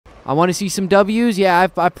I want to see some W's. Yeah,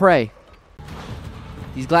 I pray.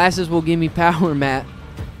 These glasses will give me power, Matt.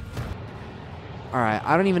 Alright,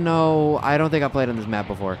 I don't even know. I don't think I played on this map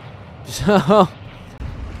before. So,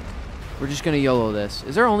 we're just going to YOLO this.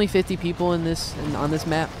 Is there only 50 people on this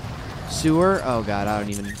map? Sewer? Oh, God, I don't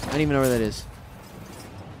even know where that is.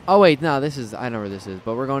 Oh, wait, no, this is... I know where this is,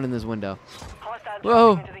 but we're going in this window.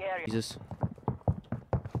 Whoa! Jesus.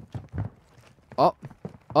 Oh.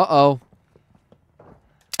 Uh-oh.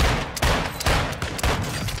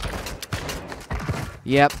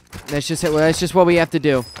 Yep. That's just what we have to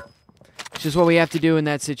do. It's just what we have to do in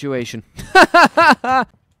that situation.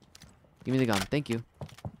 Give me the gun. Thank you.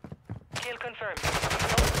 Kill confirmed.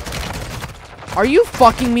 Are you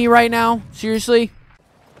fucking me right now? Seriously?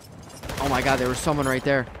 Oh my god, there was someone right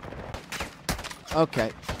there.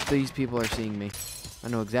 Okay. These people are seeing me. I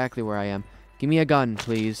know exactly where I am. Give me a gun,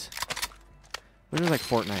 please. It was like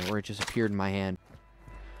Fortnite where it just appeared in my hand.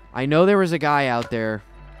 I know there was a guy out there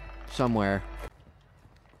somewhere.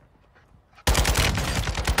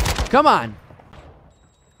 Come on!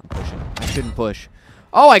 I'm pushing. I shouldn't push.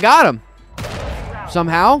 Oh, I got him!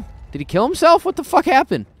 Somehow? Did he kill himself? What the fuck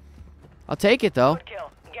happened? I'll take it, though.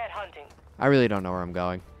 Get hunting. I really don't know where I'm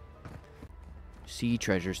going. Sea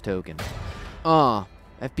treasures token.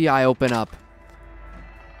 FBI, open up.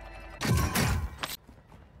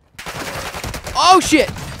 Oh, shit!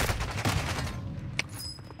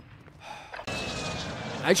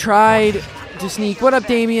 I tried to sneak. What up,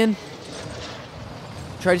 Damien?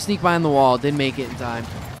 Tried to sneak behind the wall. Didn't make it in time.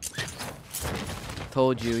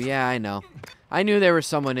 Told you. Yeah, I know. I knew there was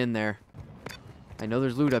someone in there. I know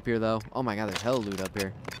there's loot up here, though. Oh my god, there's hella loot up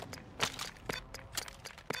here.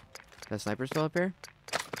 That sniper still up here?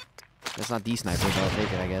 That's not the sniper, but I'll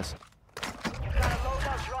take it, I guess. You've got a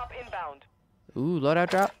loadout drop inbound. Ooh, loadout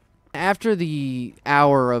drop. After the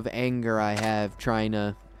hour of anger I had trying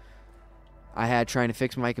to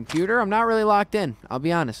fix my computer, I'm not really locked in. I'll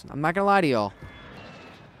be honest. I'm not gonna lie to y'all.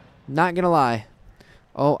 Not gonna lie.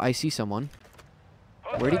 Oh, I see someone.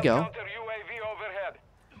 Where'd he go?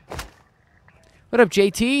 What up,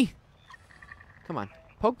 JT? Come on.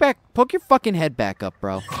 Poke your fucking head back up,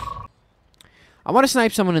 bro. I want to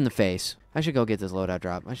snipe someone in the face. I should go get this loadout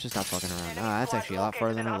drop. I should stop fucking around. Ah, that's actually a lot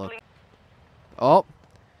farther than I look. Oh.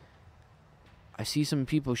 I see some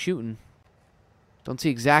people shooting. Don't see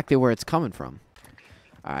exactly where it's coming from.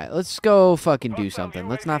 Alright, let's go fucking do something.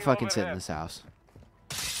 Let's not fucking sit in this house.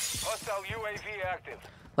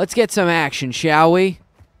 Let's get some action, shall we?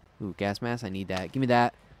 Ooh, gas mask. I need that. Give me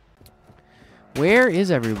that. Where is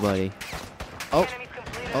everybody? Oh.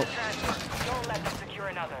 Oh.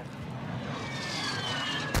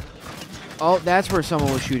 Oh, that's where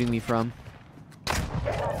someone was shooting me from.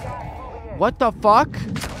 What the fuck?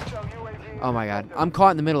 Oh my god. I'm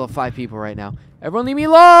caught in the middle of 5 people right now. Everyone leave me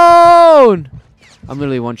alone! I'm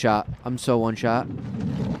literally one shot. I'm so one shot.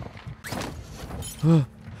 I'm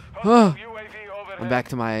back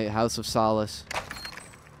to my house of solace.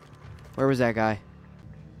 Where was that guy?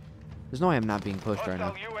 There's no way I'm not being pushed right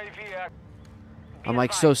now. I'm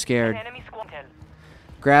like so scared.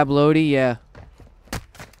 Grab Lodi, yeah.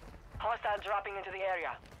 Hostile dropping into the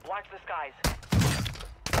area. Watch the skies.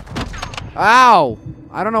 Ow!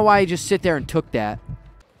 I don't know why you just sit there and took that.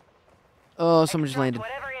 Oh, someone just landed.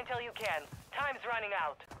 Whatever until you can. Time's running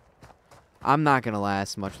out. I'm not gonna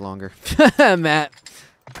last much longer. Matt.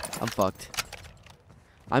 I'm fucked.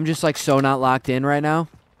 I'm just like so not locked in right now.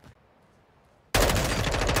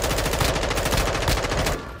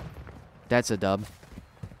 That's a dub.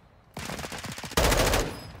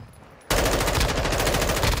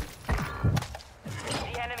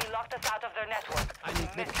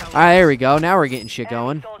 Alright, there we go. Now we're getting shit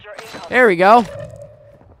going. There we go.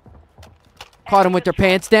 Caught them with their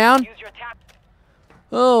pants down.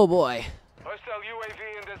 Oh boy.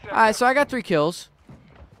 Alright, so I got 3 kills.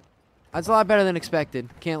 That's a lot better than expected.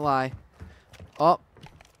 Can't lie. Oh.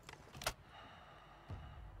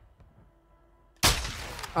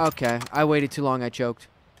 Okay, I waited too long. I choked.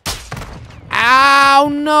 Ow,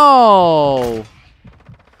 no!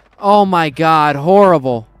 Oh my god,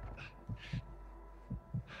 horrible.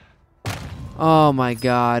 Oh my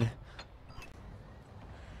god.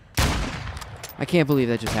 I can't believe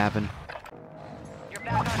that just happened.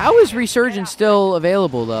 How is Resurgence still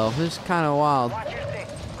available, though? This is kind of wild.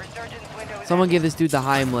 Someone give this dude the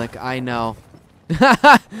Heimlich. I know.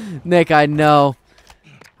 Nick, I know.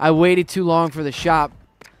 I waited too long for the shot.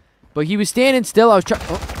 But he was standing still. I was trying...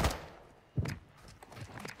 Oh.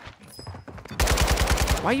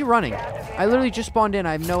 Why are you running? I literally just spawned in.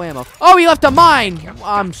 I have no ammo. Oh, he left a mine!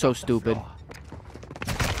 I'm so stupid.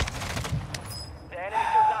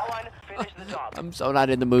 I'm I'm so not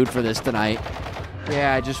in the mood for this tonight.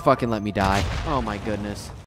 Yeah, just fucking let me die. Oh my goodness.